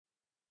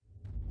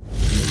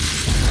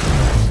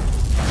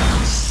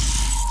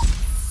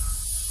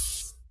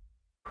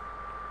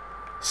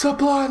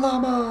Supply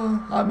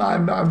llama.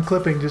 I'm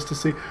clipping just to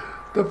see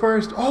the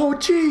first. Oh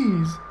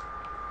jeez.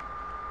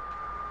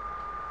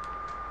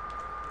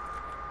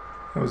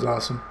 That was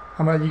awesome.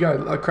 How about you got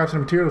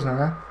crafting materials now,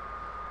 huh?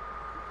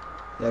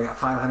 Yeah, I got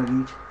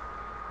 500 each.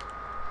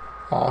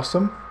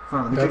 Awesome. Hold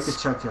on, let me drink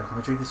this chug jug. Let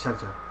me drink this chug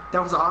jug.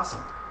 That was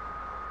awesome.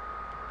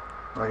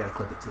 Oh, I gotta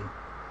clip it too.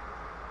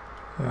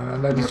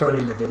 And I You just gonna started. put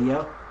it in the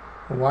video?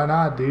 Well, why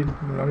not, dude?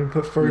 I mean,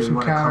 put first You some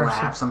want to counters.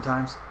 collab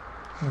sometimes?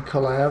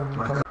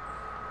 Collab.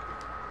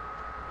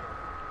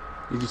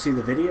 Did you see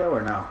the video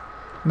or no?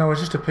 No,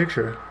 it's just a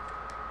picture.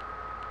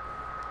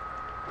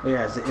 Oh,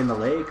 yeah, is it in the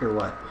lake or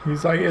what?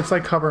 He's like, it's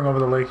like hovering over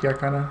the lake. Yeah,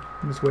 kind of.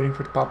 I'm just waiting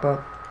for it to pop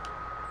up.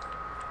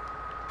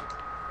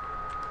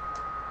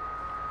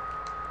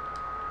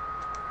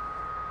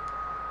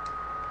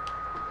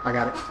 I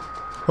got it.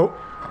 Oh.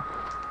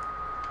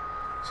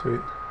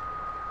 Sweet.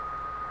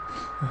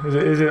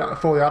 Is it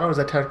fully auto? Is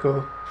that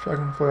tactical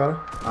shotgun fully auto?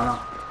 Oh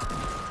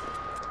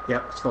no.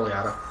 Yep, it's fully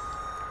auto.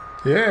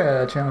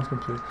 Yeah, challenge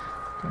complete.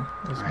 Okay.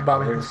 All right,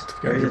 Bobby, there's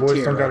your a voice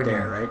tier don't right got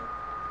there, right?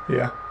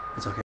 Yeah. It's okay.